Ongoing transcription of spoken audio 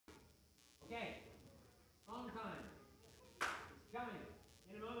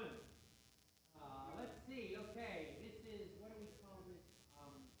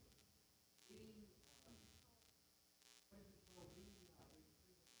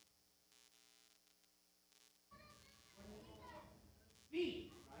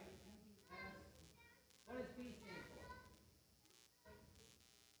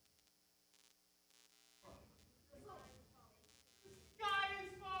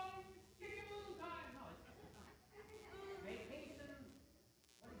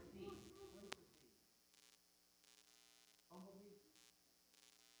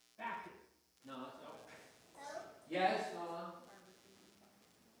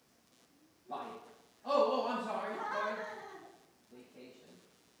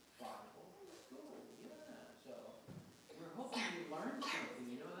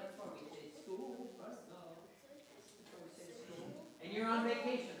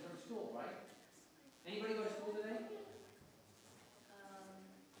Anybody go to school today?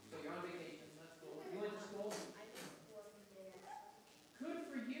 So you're on vacation, not school. You went to school? I just wasn't there. Good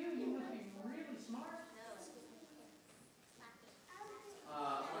for you. You must be really smart.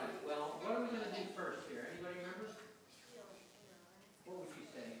 All right. Well, what are we going to do first here? Anybody remember? What would you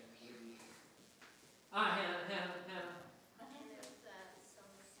say? Hannah.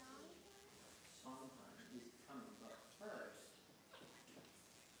 Song time is coming, but first,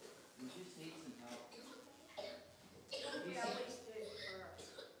 we just need some help. We always do it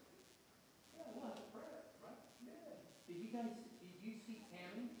first. Yeah, we'll have a prayer, right? Yeah. Did you see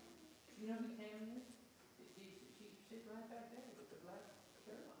Tammy? Do you know who Tammy is? She's sitting right back there with the black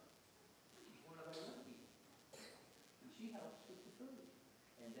shirt on. She's one of our young people. And she helps with the food.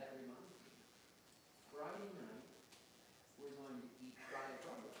 And that reminds me, Friday night, we're going to eat fried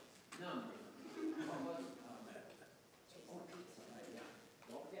rubbers. No. What was it? Pizza. Right, yeah.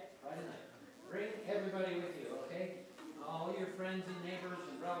 Don't forget, Friday night. Bring everybody with you, okay? All your friends and neighbors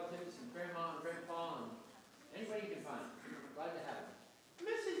and relatives and grandma and grandpa and anybody you can find. Glad to have them.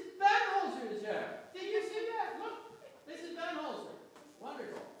 Mrs. Benholzer is there. Did you see that? Look, Mrs. Benholzer.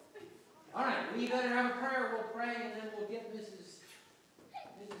 Wonderful. All right, we better have a prayer. We'll pray and then we'll get Mrs.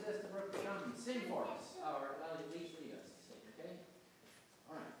 Estabrook to come and sing for us, or at least lead us to sing, okay?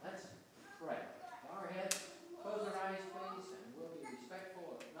 All right, let's pray. Bow our heads, close our eyes, please, and we'll be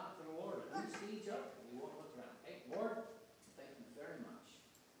respectful, if not for the Lord, but we see each other. We won't look around. Hey, Lord, thank you very much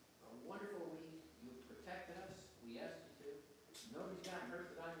for a wonderful week. You've protected us. We asked you to. Nobody's gotten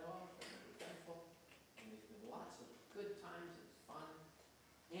hurt that I know of, and we're thankful. And there's been lots of good times and fun,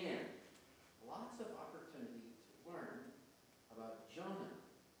 and lots of opportunity to learn about Jonah,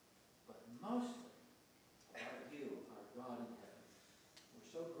 but mostly about you, our God in heaven. We're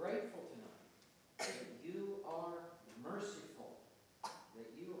so grateful tonight that you are merciful,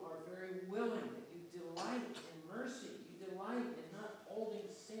 that you are very willing, that you delight in mercy. You delight in not holding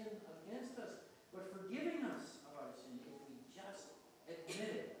sin against us, but forgiving us of our sin if we just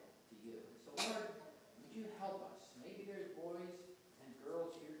admit it to you. So, Lord, would you help us? Maybe there's boys and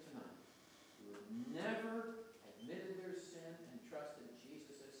girls here tonight who have never admitted their sin and trusted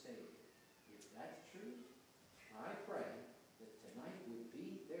Jesus as Savior. If that's true, I pray that tonight would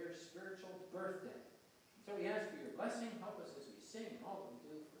be their spiritual birthday. So we ask for your blessing. Help us as we sing and all that we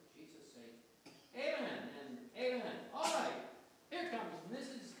do for Jesus' sake. Amen and amen. All right. Here comes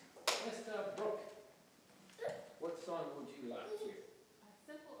Mrs. Estabrook. What song would you like here? A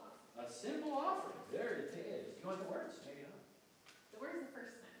simple offering. A simple offering. There it is. You want the words? Maybe not. The word's the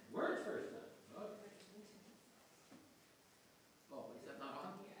first time. Words first then. Okay. Oh, is that not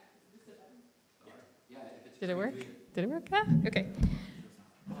on? Yeah. Is this it? All right. Yeah, if it's Did it work? free, Did it work? Ah, okay.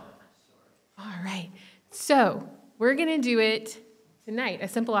 oh, sorry. All right. So we're going to do it tonight, a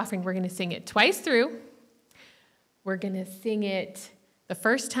simple offering. We're going to sing it twice through. We're going to sing it the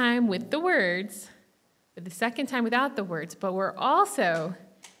first time with the words, but the second time without the words. But we're also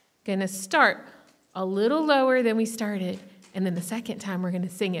going to start a little lower than we started, and then the second time we're going to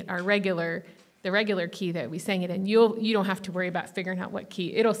sing it the regular key that we sang it in. You don't have to worry about figuring out what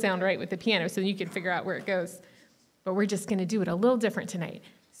key. It'll sound right with the piano, so you can figure out where it goes. But we're just going to do it a little different tonight.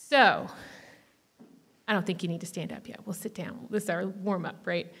 So I don't think you need to stand up yet. We'll sit down. This is our warm-up,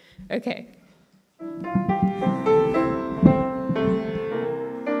 right? Okay.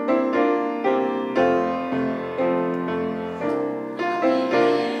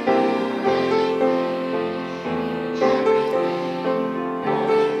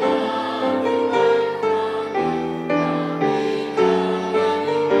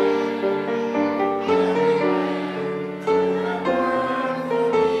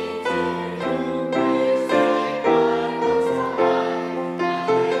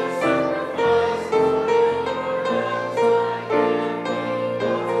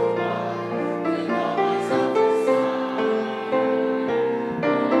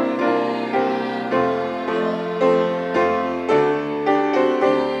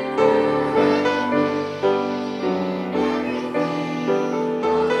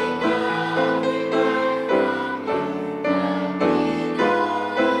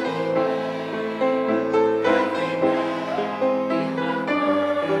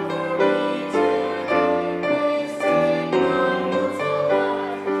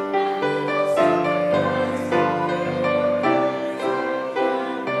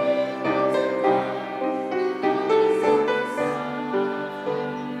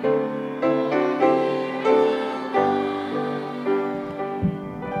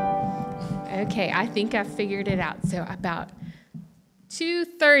 Okay, I think I've figured it out. So about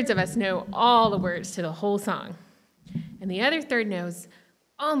 2/3 of us know all the words to the whole song. And the other third knows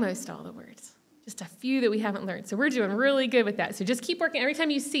almost all the words. Just a few that we haven't learned. So we're doing really good with that. So just keep working. Every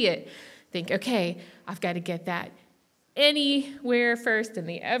time you see it, think, okay, I've got to get that anywhere first and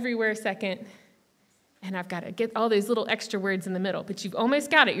the everywhere second. And I've got to get all those little extra words in the middle. But you've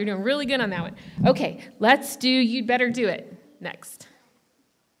almost got it. You're doing really good on that one. Okay, let's do You'd Better Do It next.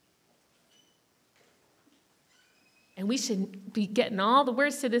 And we should be getting all the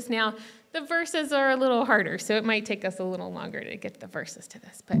words to this now. The verses are a little harder, so it might take us a little longer to get the verses to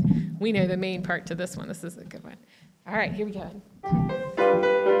this. But we know the main part to this one. This is a good one. All right, here we go.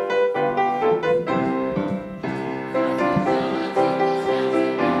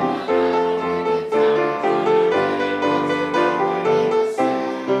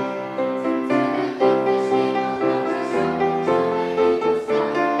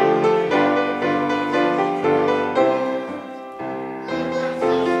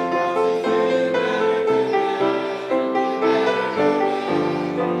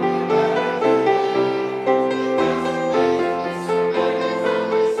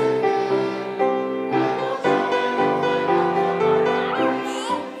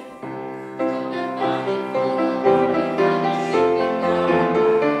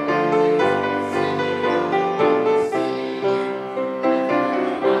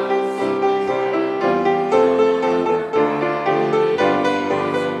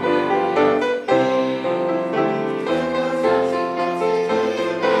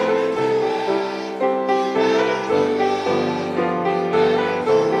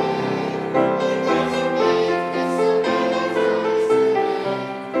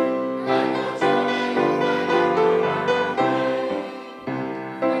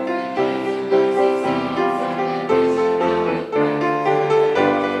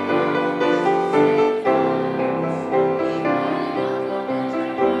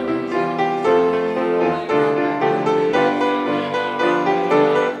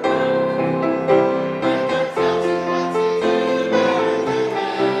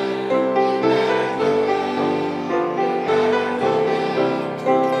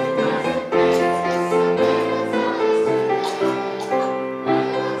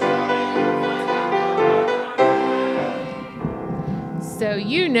 So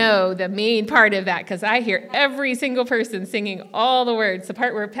you know the main part of that, because I hear every single person singing all the words. The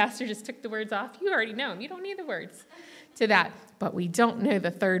part where Pastor just took the words off, you already know them. You don't need the words to that. But we don't know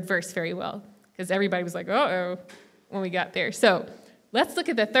the third verse very well, because everybody was like, uh-oh, when we got there. So let's look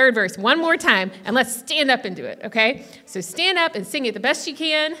at the third verse one more time, and let's stand up and do it, okay? So stand up and sing it the best you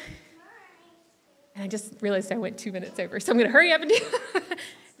can. And I just realized I went 2 minutes over, so I'm going to hurry up and do it.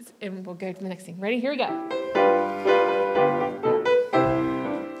 And we'll go to the next thing. Ready? Here we go.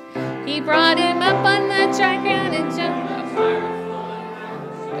 He brought him up on the dry ground and jumped.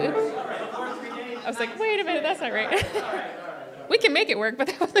 Oops. I was like, wait a minute, that's not right. We can make it work, but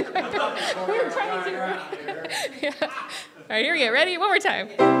that wasn't quite right. We were trying to. Yeah. All right, here we go. Ready? One more time.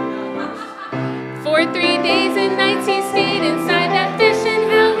 For 3 days and nights he stayed inside that fish,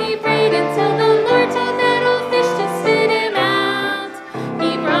 and how he prayed until the Lord told that old fish to spit him out.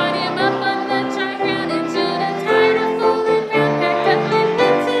 He brought him up on the dry ground and showed a tide of fooling round, packed up and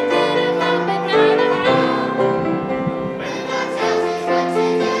bent and did him up and got him out. When God tells us what to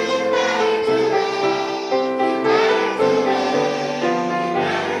do, you better do it. You better do it.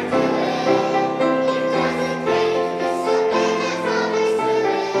 You better do it. It doesn't take something that's always do it.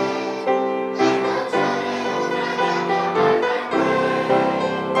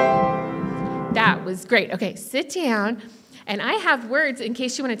 That was great. Okay, sit down. And I have words in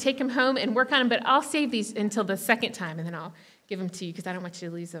case you want to take them home and work on them, but I'll save these until the second time, and then I'll give them to you because I don't want you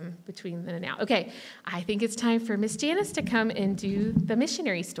to lose them between then and now. Okay, I think it's time for Miss Janice to come and do the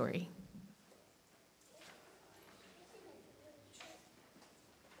missionary story.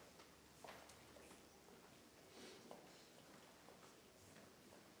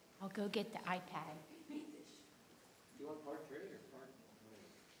 I'll go get the iPad. Do you want part 3 or part?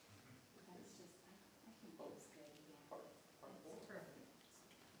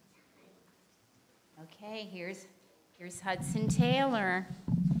 Okay, here's Hudson Taylor,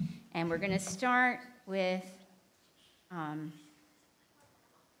 and we're going to start with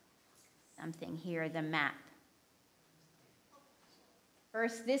something here, the map.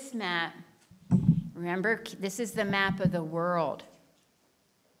 First, this map. Remember, this is the map of the world,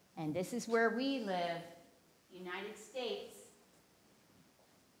 and this is where we live, United States.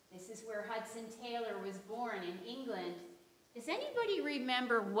 This is where Hudson Taylor was born in England. Does anybody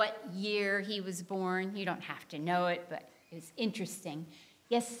remember what year he was born? You don't have to know it, but it's interesting.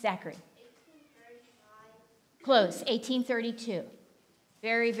 Yes, Zachary? 1835. Close, 1832.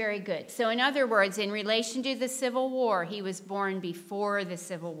 Very, very good. So in other words, in relation to the Civil War, he was born before the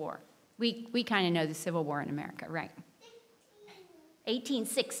Civil War. We kind of know the Civil War in America, right?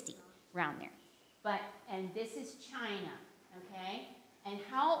 1860, around there. And this is China, okay? And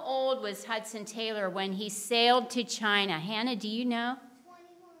how old was Hudson Taylor when he sailed to China? Hannah, do you know? 21.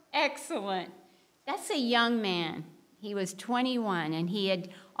 Excellent. That's a young man. He was 21, and he had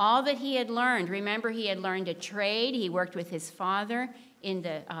all that he had learned. Remember, he had learned a trade. He worked with his father in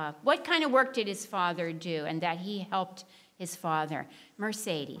the, what kind of work did his father do? And that he helped his father.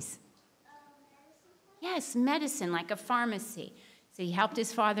 Mercedes. Yes, medicine, like a pharmacy. So he helped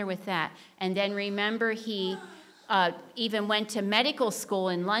his father with that. And then remember, he even went to medical school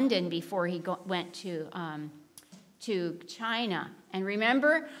in London before he went to China. And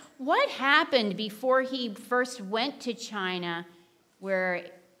remember, what happened before he first went to China where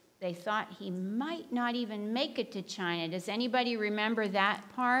they thought he might not even make it to China? Does anybody remember that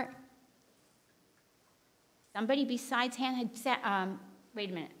part? Somebody besides Hannah had said,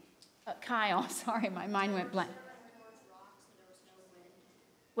 wait a minute. Kyle, sorry, my mind went blank.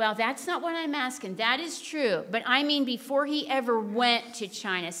 Well, that's not what I'm asking. That is true. But I mean, before he ever went to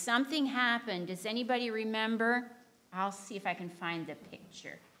China, something happened. Does anybody remember? I'll see if I can find the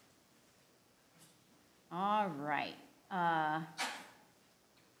picture. All right.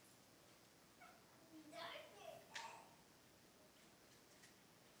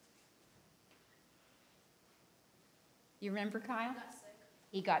 You remember, Kyle?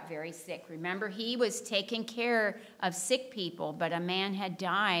 He got very sick. Remember, he was taking care of sick people, but a man had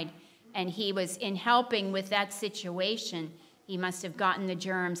died, and he was in helping with that situation. He must have gotten the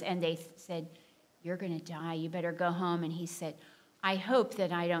germs, and they said, "You're going to die. You better go home." And he said, "I hope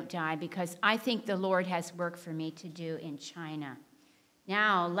that I don't die, because I think the Lord has work for me to do in China."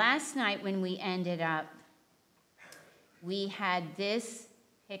 Now, last night when we ended up, we had this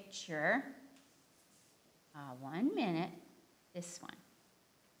picture. 1 minute. This one.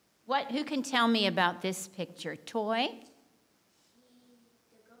 Who can tell me about this picture? Toy?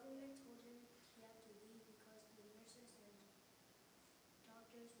 The government told him he had to leave because the nurses and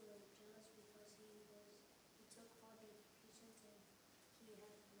doctors were jealous because he took all the patients and he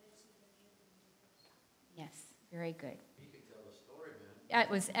had medicine better than theirs. Yes, very good. You can tell the story, man. That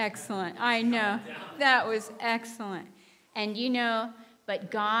was excellent. I know. That was excellent. And you know,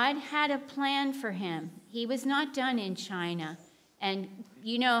 but God had a plan for him. He was not done in China. And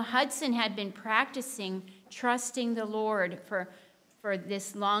you know, Hudson had been practicing trusting the Lord for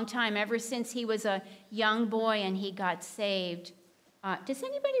this long time, ever since he was a young boy and he got saved. Does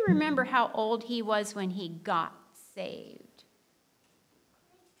anybody remember how old he was when he got saved?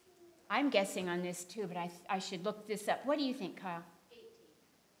 I'm guessing on this too, but I should look this up. What do you think, Kyle?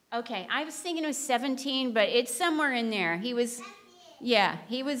 18. Okay, I was thinking it was 17, but it's somewhere in there. He was, yeah,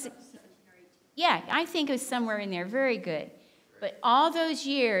 he was, yeah, I think it was somewhere in there. Very good. But all those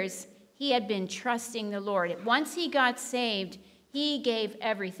years, he had been trusting the Lord. Once he got saved, he gave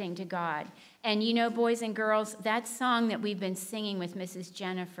everything to God. And you know, boys and girls, that song that we've been singing with Mrs.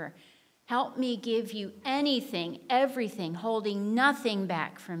 Jennifer, "Help me give you anything, everything, holding nothing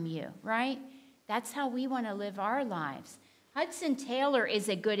back from you," right? That's how we want to live our lives. Hudson Taylor is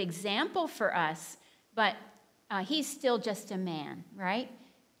a good example for us, but he's still just a man, right?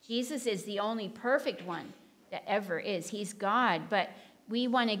 Jesus is the only perfect one that ever is. He's God, but we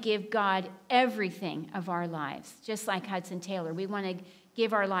want to give God everything of our lives, just like Hudson Taylor. We want to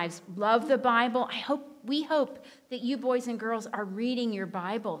give our lives, love the Bible. We hope that you boys and girls are reading your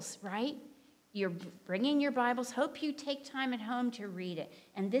Bibles, right? You're bringing your Bibles. Hope you take time at home to read it.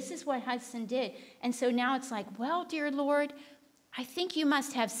 And this is what Hudson did. And so now it's like, well, dear Lord, I think you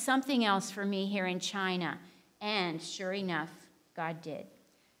must have something else for me here in China. And sure enough, God did.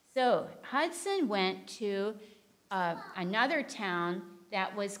 So Hudson went to another town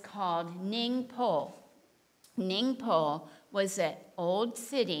that was called Ningpo. Ningpo was an old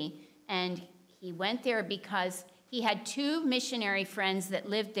city, and he went there because he had two missionary friends that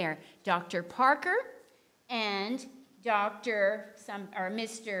lived there, Dr. Parker and Mr.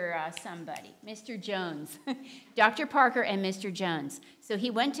 Jones. Dr. Parker and Mr. Jones. So he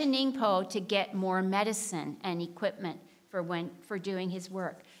went to Ningpo to get more medicine and equipment for doing his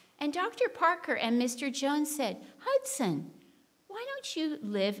work. And Dr. Parker and Mr. Jones said, "Hudson, why don't you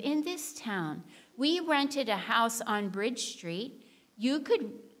live in this town? We rented a house on Bridge Street. You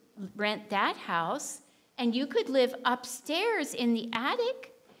could rent that house, and you could live upstairs in the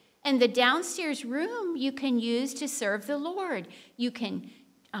attic, and the downstairs room you can use to serve the Lord. You can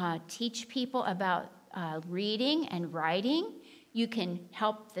teach people about reading and writing. You can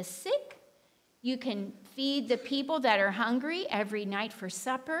help the sick. You can feed the people that are hungry every night for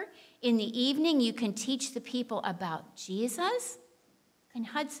supper. In the evening, you can teach the people about Jesus." And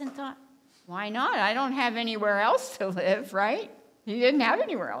Hudson thought, why not? I don't have anywhere else to live, right? He didn't have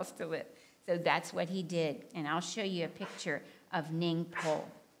anywhere else to live. So that's what he did. And I'll show you a picture of Ningpo.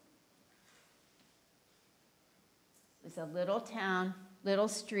 It was a little town, little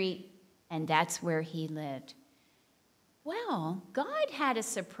street, and that's where he lived. Well, God had a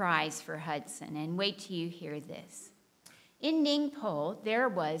surprise for Hudson, and wait till you hear this. In Ningpo, there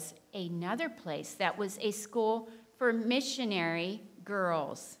was another place that was a school for missionary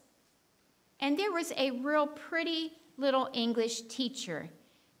girls. And there was a real pretty little English teacher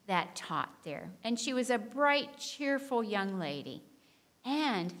that taught there. And she was a bright, cheerful young lady.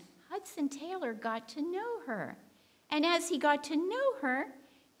 And Hudson Taylor got to know her. And as he got to know her,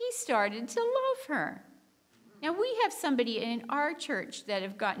 he started to love her. Now, we have somebody in our church that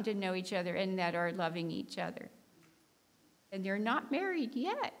have gotten to know each other and that are loving each other. And they're not married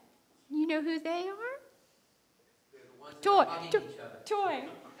yet. You know who they are? They're the ones that Toy. are hugging each other. Toy.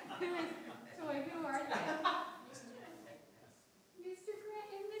 Who are they? Mr.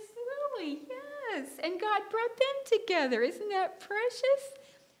 Grant and Miss Lily, yes. And God brought them together. Isn't that precious?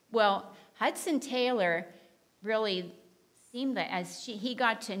 Well, Hudson Taylor really seemed that as he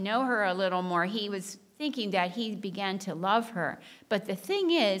got to know her a little more, he was thinking that he began to love her. But the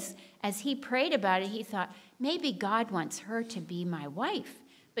thing is, as he prayed about it, he thought, maybe God wants her to be my wife.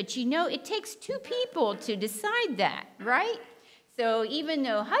 But you know, it takes two people to decide that, right? So even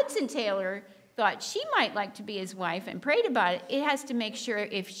though Hudson Taylor thought she might like to be his wife and prayed about it, it has to make sure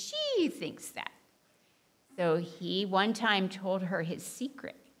if she thinks that. So he one time told her his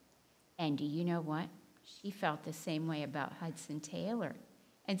secret. And do you know what? She felt the same way about Hudson Taylor.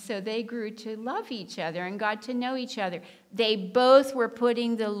 And so they grew to love each other and got to know each other. They both were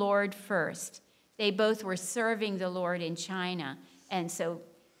putting the Lord first. They both were serving the Lord in China. And so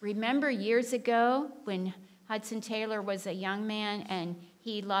remember years ago when Hudson Taylor was a young man and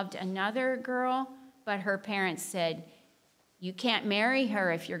he loved another girl, but her parents said, you can't marry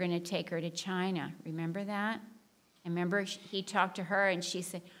her if you're going to take her to China. Remember that? And remember he talked to her and she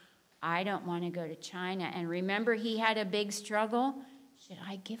said, I don't want to go to China. And remember he had a big struggle. Should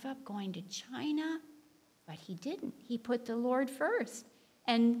I give up going to China? But he didn't. He put the Lord first.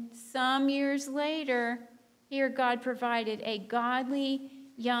 And some years later, here God provided a godly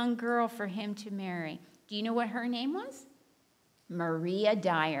young girl for him to marry. Do you know what her name was? Maria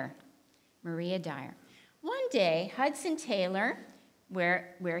Dyer. Maria Dyer. One day, Hudson Taylor,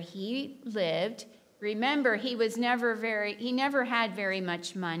 where he lived, remember he never had very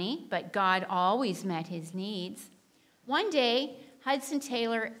much money, but God always met his needs. One day, Hudson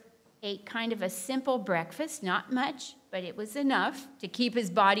Taylor ate kind of a simple breakfast, not much, but it was enough to keep his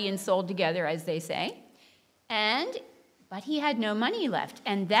body and soul together, as they say. But he had no money left.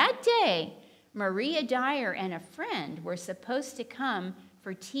 And that day, Maria Dyer and a friend were supposed to come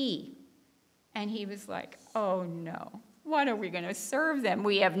for tea. And he was like, oh no, what are we going to serve them?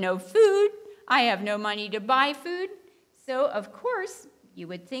 We have no food. I have no money to buy food. So, of course, you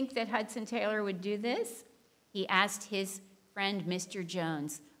would think that Hudson Taylor would do this. He asked his friend, Mr.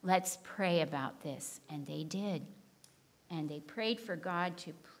 Jones, let's pray about this. And they did. And they prayed for God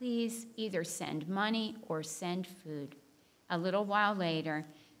to please either send money or send food. A little while later,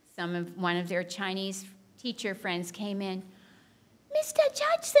 one of their Chinese teacher friends came in. Mr.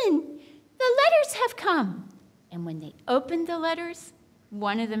 Judson, the letters have come. And when they opened the letters,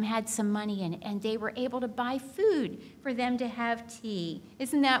 one of them had some money in it, and they were able to buy food for them to have tea.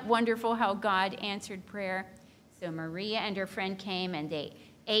 Isn't that wonderful how God answered prayer? So Maria and her friend came, and they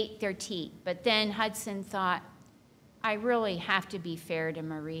ate their tea. But then Hudson thought, I really have to be fair to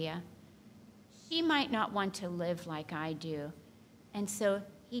Maria. She might not want to live like I do. And so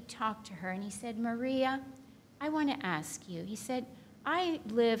he talked to her, and he said, Maria, I want to ask you. He said, I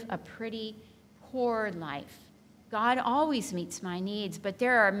live a pretty poor life. God always meets my needs, but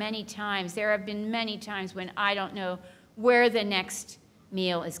there have been many times when I don't know where the next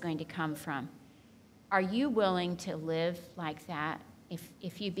meal is going to come from. Are you willing to live like that?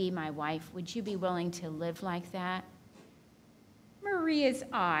 If you be my wife, would you be willing to live like that? Maria's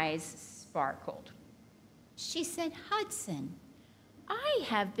eyes sparkled. She said, Hudson, I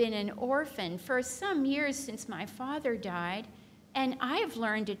have been an orphan for some years since my father died, and I have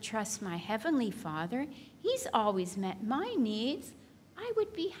learned to trust my Heavenly Father. He's always met my needs. I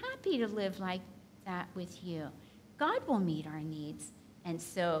would be happy to live like that with you. God will meet our needs. And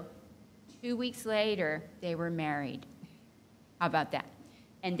so 2 weeks later, they were married. How about that?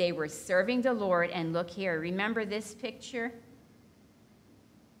 And they were serving the Lord. And look here, remember this picture?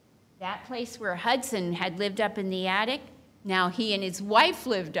 That place where Hudson had lived up in the attic, now he and his wife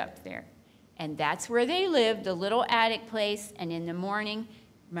lived up there. And that's where they lived, the little attic place. And in the morning,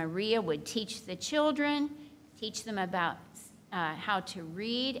 Maria would teach the children, teach them about how to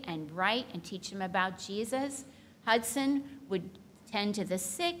read and write, and teach them about Jesus. Hudson would tend to the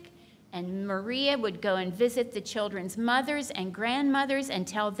sick, and Maria would go and visit the children's mothers and grandmothers and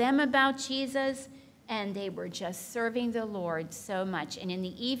tell them about Jesus. And they were just serving the Lord so much. And in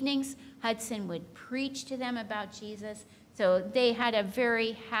the evenings, Hudson would preach to them about Jesus. So they had a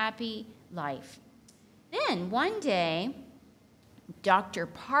very happy life. Then one day, Dr.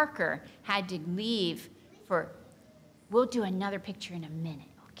 Parker had to leave for, we'll do another picture in a minute,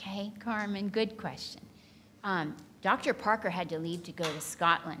 okay, Carmen? Good question. Dr. Parker had to leave to go to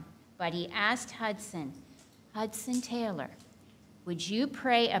Scotland, but he asked Hudson Taylor, would you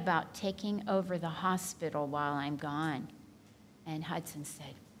pray about taking over the hospital while I'm gone? And Hudson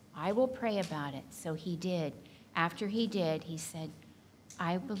said, I will pray about it. So he did. After he did, he said,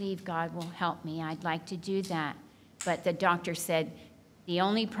 I believe God will help me. I'd like to do that. But the doctor said, the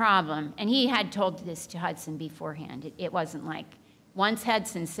only problem, and he had told this to Hudson beforehand. It wasn't like, once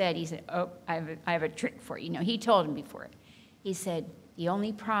Hudson said, he said, oh, I have a trick for you. No, he told him before it. He said, the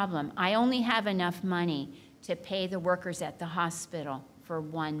only problem, I only have enough money to pay the workers at the hospital for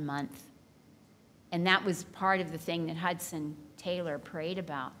 1 month. And that was part of the thing that Hudson Taylor prayed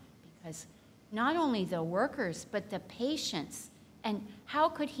about, because not only the workers, but the patients. And how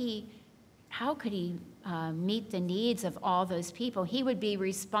could he meet the needs of all those people? He would be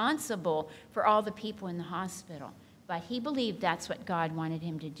responsible for all the people in the hospital. But he believed that's what God wanted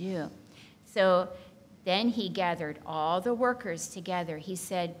him to do. So then he gathered all the workers together. He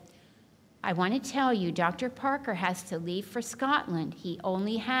said, I want to tell you, Dr. Parker has to leave for Scotland. He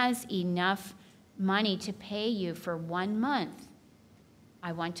only has enough money to pay you for 1 month.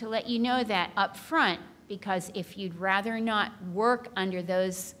 I want to let you know that up front, because if you'd rather not work under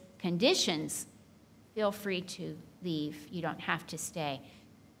those conditions, feel free to leave. You don't have to stay.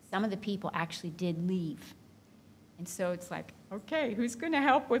 Some of the people actually did leave. And so it's like, okay, who's going to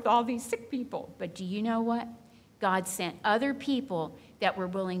help with all these sick people? But do you know what? God sent other people that were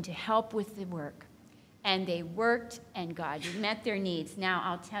willing to help with the work. And they worked, and God met their needs. Now,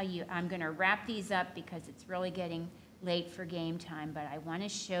 I'll tell you, I'm going to wrap these up because it's really getting late for game time, but I want to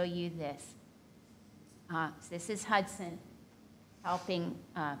show you this. This is Hudson helping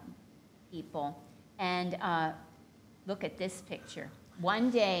people. And look at this picture. One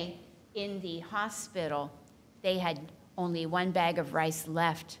day in the hospital, they had only 1 bag of rice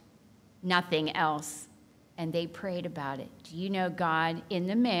left, nothing else. And they prayed about it. Do you know God in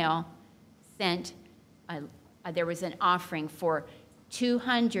the mail sent, there was an offering for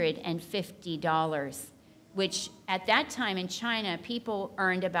 $250, which at that time in China, people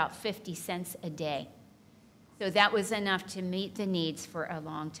earned about 50 cents a day. So that was enough to meet the needs for a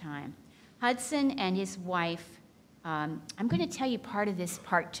long time. Hudson and his wife, I'm going to tell you part of this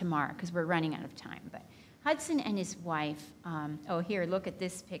part tomorrow because we're running out of time. But Hudson and his wife, oh, here, look at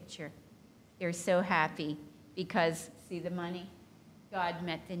this picture. They're so happy because, see the money? God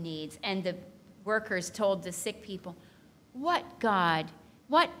met the needs. And the workers told the sick people, what God,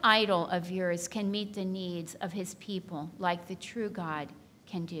 what idol of yours can meet the needs of his people like the true God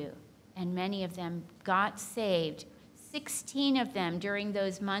can do? And many of them got saved. 16 of them during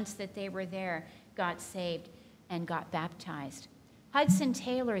those months that they were there got saved and got baptized. Hudson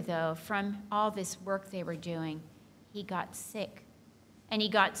Taylor, though, from all this work they were doing, he got sick. And he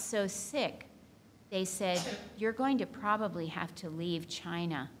got so sick, they said, you're going to probably have to leave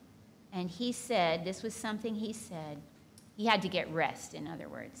China. And he said, this was something he said, he had to get rest, in other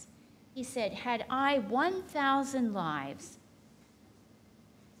words. He said, had I 1,000 lives,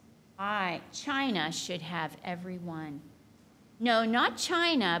 China should have every one. No, not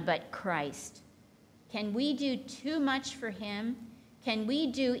China, but Christ. Can we do too much for him? Can we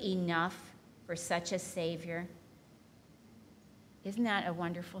do enough for such a Savior? Isn't that a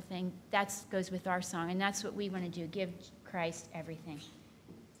wonderful thing? That goes with our song, and that's what we want to do, give Christ everything.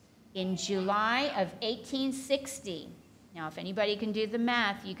 In July of 1860, now if anybody can do the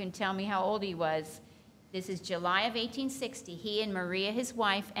math, you can tell me how old he was. This is July of 1860. He and Maria, his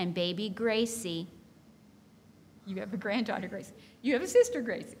wife, and baby Gracie, you have a granddaughter, Gracie. You have a sister,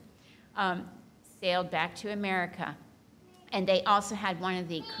 Gracie, sailed back to America. And they also had one of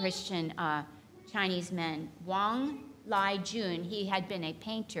the Christian Chinese men, Wang Lai Jun. He had been a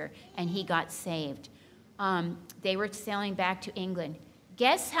painter, and he got saved. They were sailing back to England.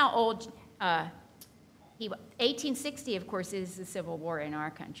 Guess how old he was? 1860, of course, is the Civil War in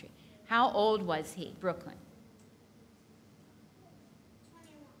our country. How old was he, Brooklyn?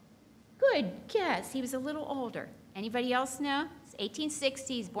 21. Good guess. He was a little older. Anybody else know? It's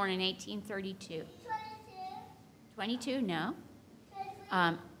 1860, he's born in 1832. 22, no.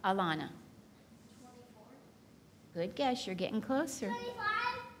 Alana. 24. Good guess, you're getting closer. 25.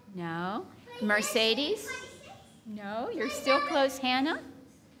 No. Mercedes? No, you're still close. Hannah?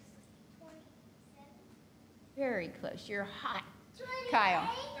 27. Very close. You're hot. Kyle?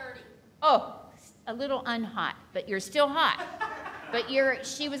 30. Oh, a little unhot, but you're still hot. But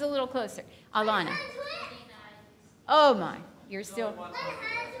she was a little closer. Alana? Oh my, you're still.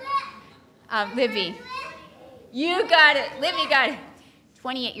 Livy? You got it. Livy got it.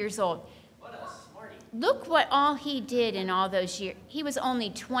 28 years old. What a smarty. Look what all he did in all those years. He was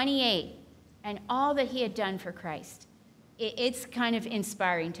only 28, and all that he had done for Christ. It's kind of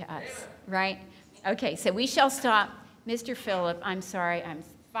inspiring to us, right? Okay, so we shall stop. Mr. Phillip, I'm sorry, I'm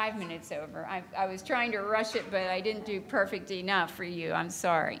 5 minutes over. I was trying to rush it, but I didn't do perfect enough for you. I'm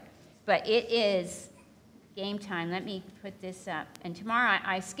sorry. But it is game time. Let me put this up. And tomorrow,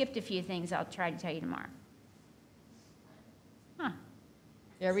 I skipped a few things. I'll try to tell you tomorrow. Huh.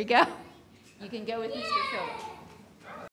 There we go. You can go with Mr. Phillip.